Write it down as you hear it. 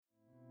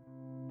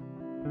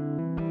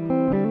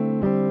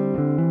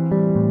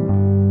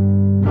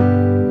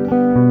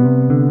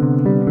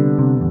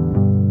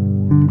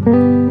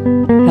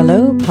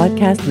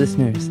podcast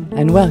listeners,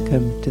 and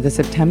welcome to the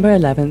September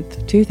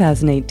 11th,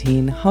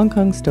 2018 Hong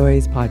Kong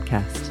Stories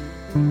podcast.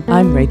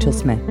 I'm Rachel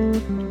Smith.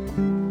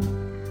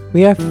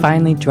 We are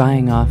finally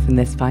drying off in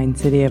this fine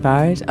city of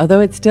ours,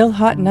 although it's still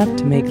hot enough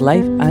to make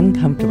life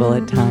uncomfortable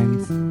at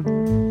times.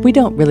 We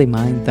don't really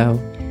mind, though,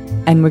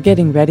 and we're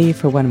getting ready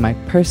for one of my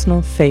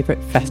personal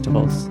favorite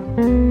festivals,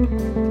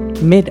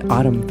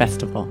 Mid-Autumn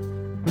Festival.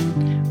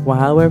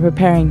 While we're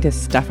preparing to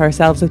stuff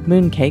ourselves with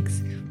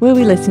mooncakes, we'll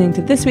be listening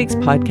to this week's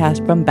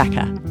podcast from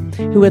Becca,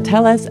 who will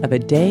tell us of a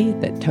day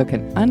that took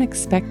an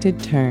unexpected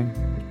turn.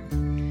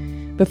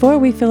 Before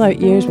we fill our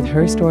ears with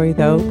her story,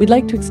 though, we'd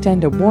like to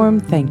extend a warm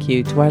thank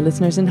you to our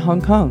listeners in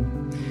Hong Kong.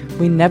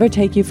 We never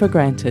take you for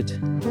granted.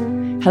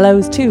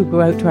 Hellos, too,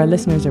 go out to our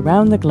listeners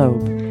around the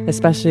globe,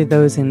 especially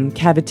those in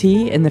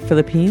Cavite in the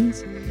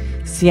Philippines,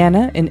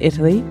 Siena in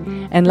Italy,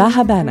 and La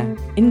Habana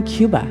in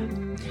Cuba.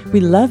 We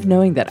love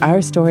knowing that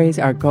our stories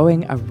are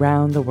going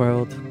around the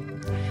world.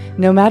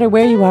 No matter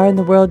where you are in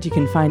the world, you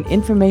can find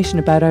information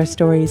about our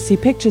stories, see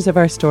pictures of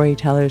our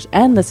storytellers,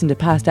 and listen to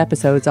past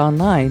episodes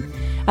online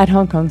at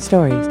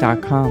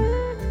hongkongstories.com.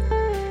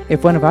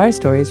 If one of our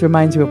stories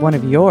reminds you of one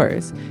of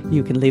yours,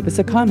 you can leave us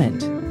a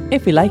comment.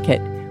 If we like it,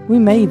 we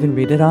may even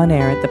read it on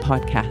air at the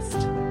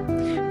podcast.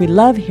 We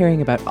love hearing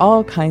about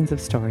all kinds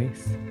of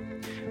stories.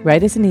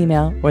 Write us an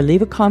email or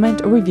leave a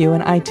comment or review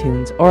on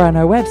iTunes or on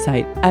our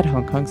website at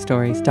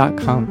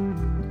hongkongstories.com.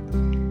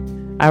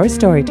 Our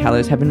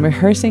storytellers have been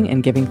rehearsing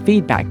and giving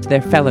feedback to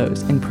their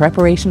fellows in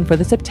preparation for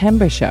the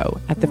September show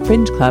at the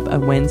Fringe Club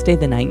on Wednesday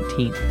the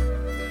 19th.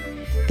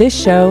 This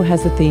show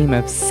has the theme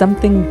of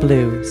something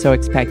blue, so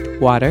expect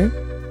water,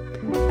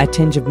 a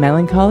tinge of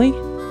melancholy,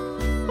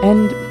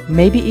 and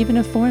maybe even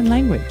a foreign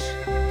language.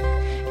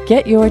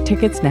 Get your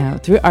tickets now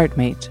through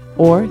ArtMate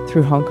or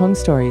through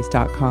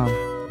hongkongstories.com.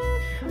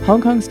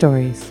 Hong Kong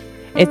Stories.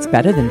 It's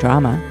better than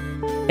drama.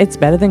 It's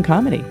better than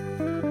comedy.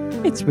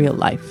 It's real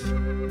life.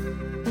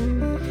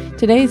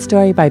 Today's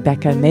story by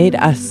Becca made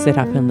us sit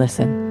up and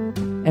listen,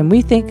 and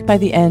we think by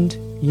the end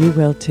you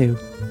will too.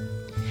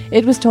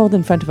 It was told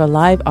in front of a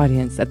live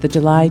audience at the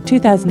July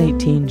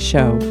 2018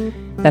 show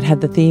that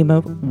had the theme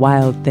of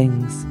wild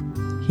things.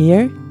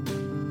 Here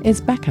is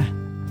Becca.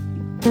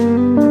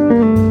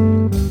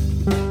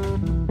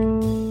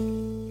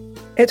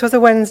 It was a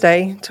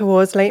Wednesday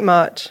towards late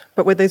March,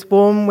 but with those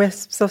warm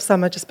wisps of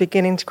summer just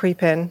beginning to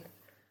creep in.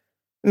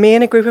 Me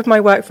and a group of my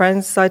work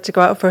friends decided to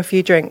go out for a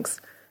few drinks.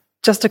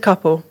 Just a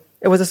couple.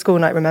 It was a school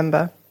night,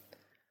 remember.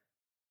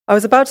 I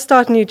was about to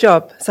start a new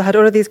job, so I had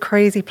all of these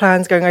crazy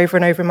plans going over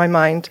and over in my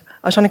mind.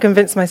 I was trying to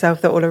convince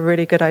myself they're all a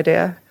really good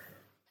idea.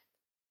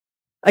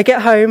 I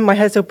get home, my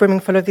head's still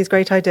brimming full of these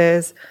great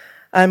ideas,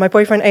 and my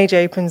boyfriend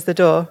AJ opens the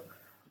door.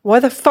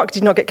 Why the fuck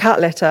did you not get cat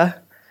litter?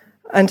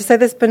 And to say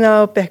this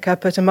banal bicker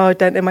put a mild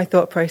dent in my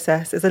thought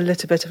process is a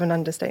little bit of an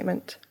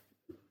understatement.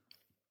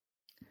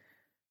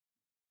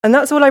 And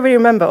that's all I really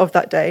remember of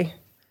that day,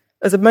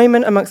 as a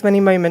moment amongst many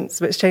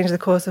moments which changed the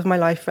course of my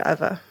life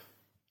forever.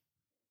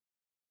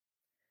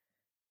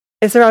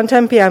 It's around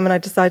 10 p.m. and I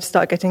decide to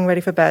start getting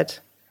ready for bed.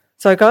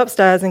 So I go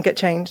upstairs and get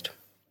changed,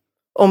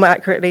 or more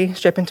accurately,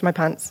 strip into my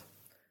pants,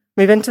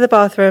 move into the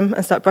bathroom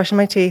and start brushing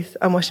my teeth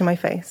and washing my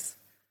face.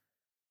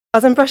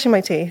 As I'm brushing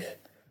my teeth,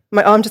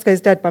 my arm just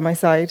goes dead by my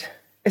side.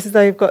 It's as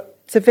though I've got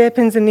severe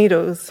pins and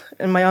needles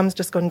and my arm's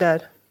just gone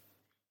dead.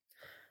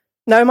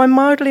 Now, in my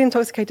mildly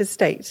intoxicated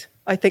state,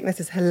 I think this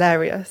is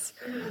hilarious.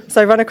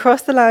 So I run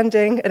across the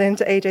landing and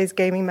into AJ's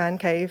gaming man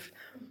cave.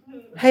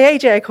 Hey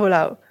AJ, I call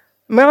out.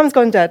 My arm's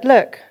gone dead,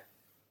 look.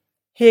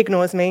 He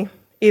ignores me,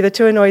 either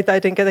too annoyed that I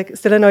didn't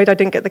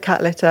get the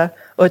cat litter,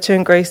 or too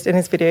engrossed in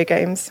his video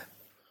games.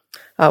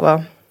 Oh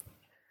well.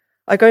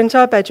 I go into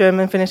our bedroom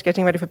and finish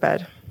getting ready for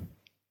bed.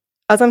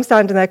 As I'm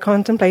standing there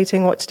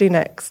contemplating what to do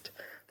next,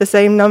 the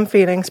same numb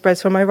feeling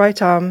spreads from my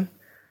right arm,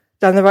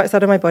 down the right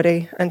side of my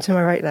body, and to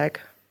my right leg.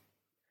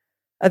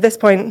 At this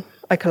point,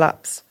 I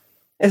collapse.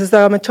 It's as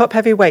though I'm a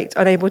top-heavy weight,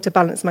 unable to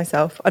balance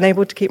myself,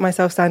 unable to keep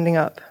myself standing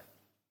up.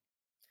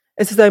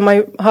 It's as though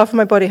half of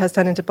my body has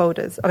turned into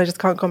boulders, and I just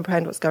can't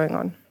comprehend what's going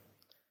on.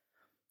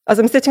 As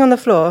I'm sitting on the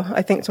floor,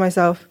 I think to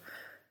myself,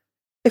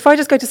 if I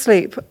just go to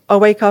sleep, I'll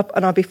wake up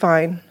and I'll be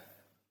fine.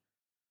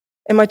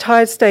 In my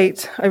tired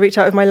state, I reach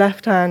out with my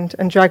left hand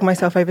and drag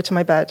myself over to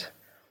my bed.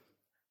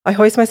 I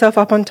hoist myself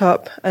up on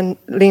top and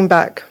lean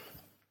back.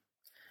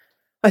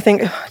 I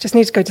think, I just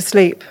need to go to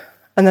sleep,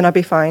 and then I'll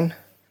be fine.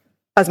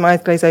 As my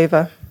eyes glaze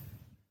over,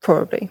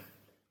 probably.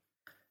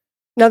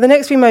 Now, the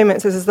next few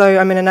moments is as though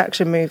I'm in an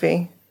action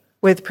movie,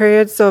 with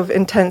periods of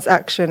intense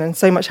action and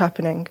so much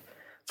happening,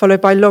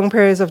 followed by long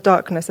periods of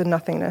darkness and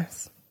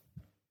nothingness.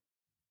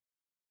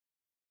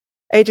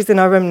 AJ's in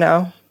our room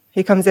now.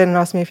 He comes in and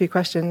asks me a few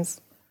questions.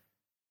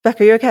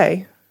 Becca, are you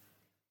okay?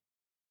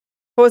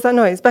 What was that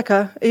noise?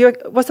 Becca,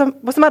 what's the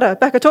matter?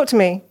 Becca, talk to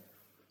me.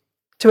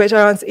 To which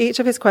I answer each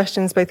of his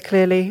questions both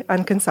clearly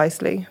and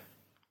concisely.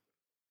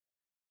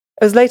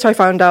 It was later I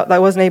found out that I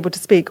wasn't able to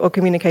speak or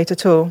communicate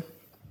at all,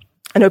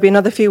 and it would be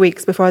another few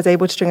weeks before I was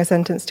able to string a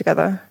sentence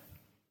together.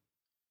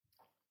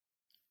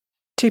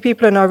 2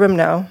 people in our room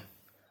now.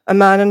 a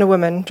man and a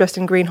woman dressed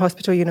in green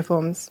hospital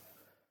uniforms.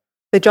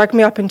 They dragged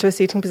me up into a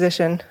seating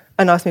position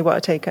and asked me what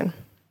I'd taken.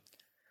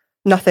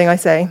 Nothing, I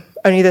say,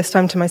 only this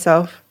time to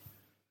myself.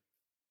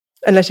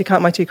 Unless you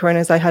count my 2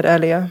 Coronas I had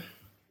earlier.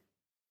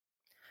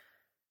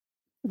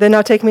 They're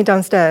now taking me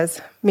downstairs,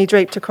 me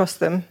draped across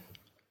them.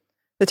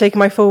 They're taking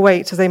my full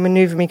weight as they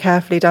maneuver me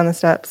carefully down the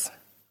steps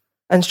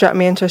and strap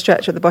me into a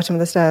stretcher at the bottom of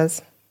the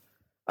stairs.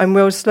 I'm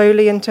wheeled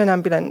slowly into an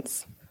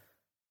ambulance.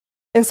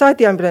 Inside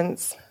the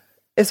ambulance,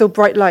 it's all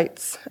bright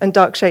lights and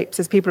dark shapes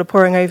as people are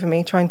pouring over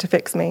me, trying to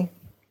fix me.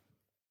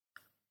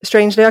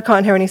 Strangely, I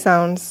can't hear any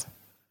sounds.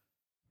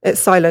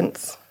 It's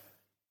silence.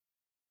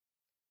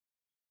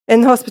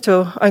 In the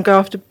hospital, I go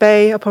after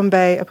bay upon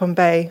bay upon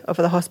bay of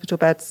the hospital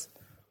beds.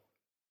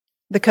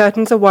 The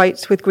curtains are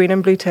white with green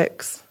and blue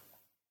ticks.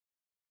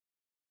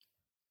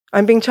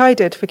 I'm being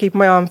chided for keeping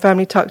my arm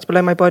firmly tucked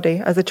below my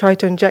body as they try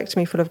to inject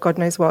me full of God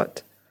knows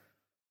what.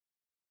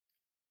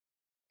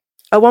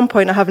 At one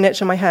point, I have an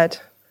itch on my head.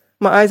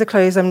 My eyes are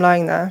closed, I'm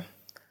lying there.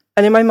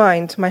 And in my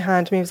mind, my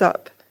hand moves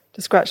up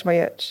to scratch my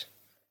itch.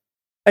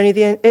 Only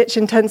the itch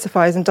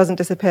intensifies and doesn't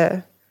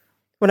disappear.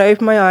 When I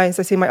open my eyes,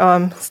 I see my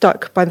arm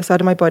stuck by the side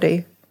of my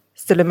body,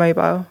 still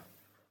immobile.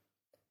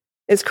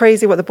 It's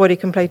crazy what the body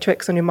can play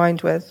tricks on your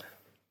mind with.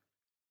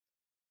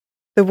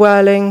 The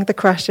whirling, the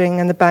crashing,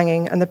 and the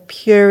banging, and the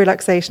pure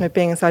relaxation of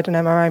being inside an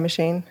MRI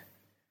machine.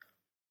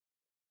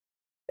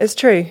 It's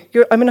true,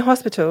 I'm in a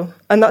hospital,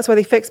 and that's where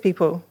they fix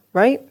people,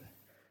 right?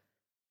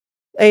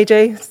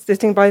 AJ,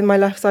 sitting by my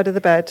left side of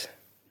the bed,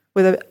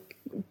 with a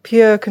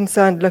pure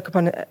concerned look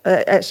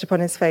etched upon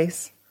his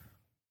face.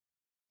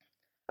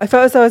 I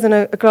felt as though I was in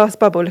a glass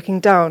bubble looking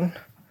down,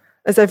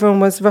 as everyone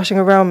was rushing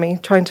around me,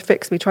 trying to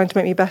fix me, trying to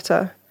make me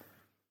better.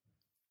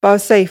 But I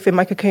was safe in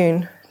my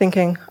cocoon,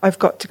 thinking, I've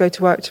got to go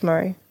to work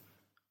tomorrow.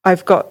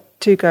 I've got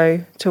to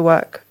go to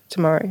work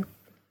tomorrow.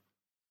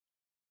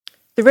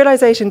 The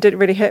realization didn't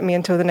really hit me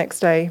until the next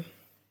day.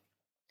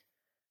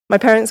 My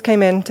parents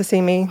came in to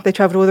see me. They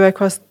travelled all the way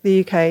across the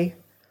UK.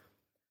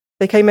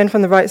 They came in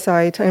from the right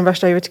side and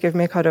rushed over to give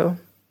me a cuddle.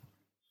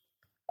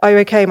 Are you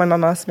okay? My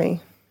mum asked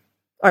me.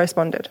 I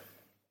responded.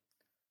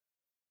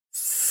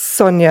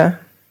 Sonia.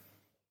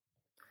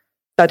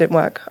 That didn't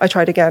work. I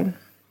tried again.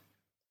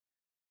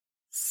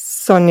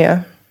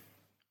 Sonia.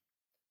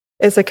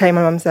 It's okay,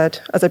 my mum said,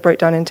 as I broke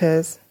down in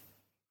tears.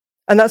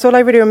 And that's all I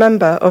really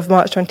remember of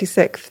March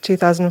 26th,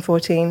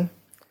 2014,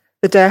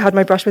 the day I had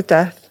my brush with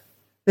death,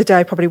 the day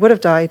I probably would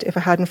have died if I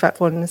had in fact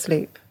fallen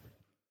asleep.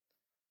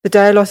 The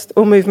day I lost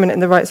all movement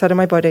in the right side of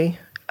my body,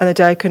 and the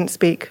day I couldn't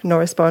speak nor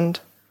respond.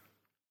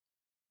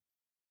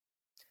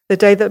 The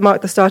day that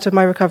marked the start of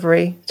my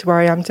recovery to where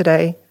I am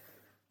today,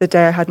 the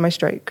day I had my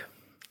stroke.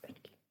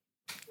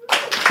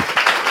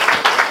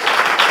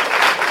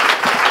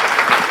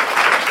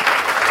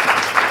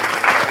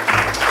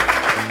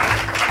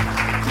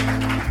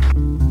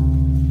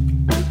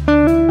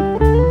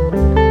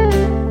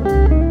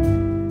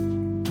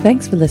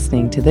 Thanks for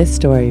listening to this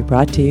story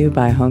brought to you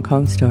by Hong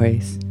Kong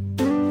Stories.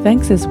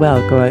 Thanks as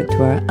well go out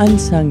to our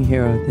unsung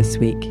hero this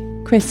week,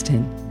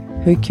 Kristen,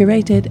 who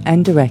curated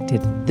and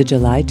directed the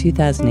July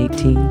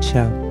 2018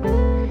 show.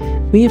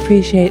 We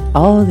appreciate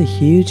all the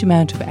huge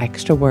amount of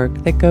extra work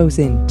that goes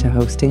into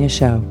hosting a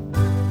show.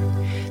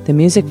 The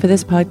music for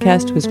this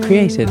podcast was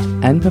created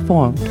and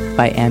performed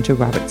by Andrew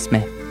Robert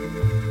Smith.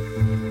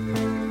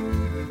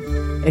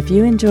 If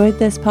you enjoyed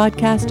this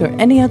podcast or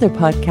any other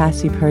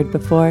podcast you've heard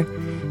before,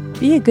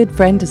 be a good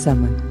friend to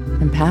someone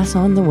and pass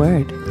on the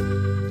word.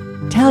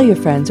 Tell your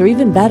friends, or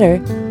even better,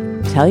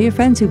 tell your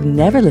friends who've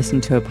never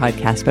listened to a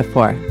podcast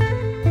before.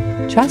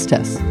 Trust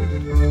us,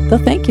 they'll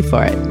thank you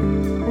for it.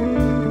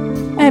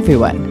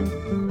 Everyone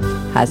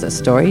has a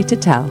story to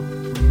tell.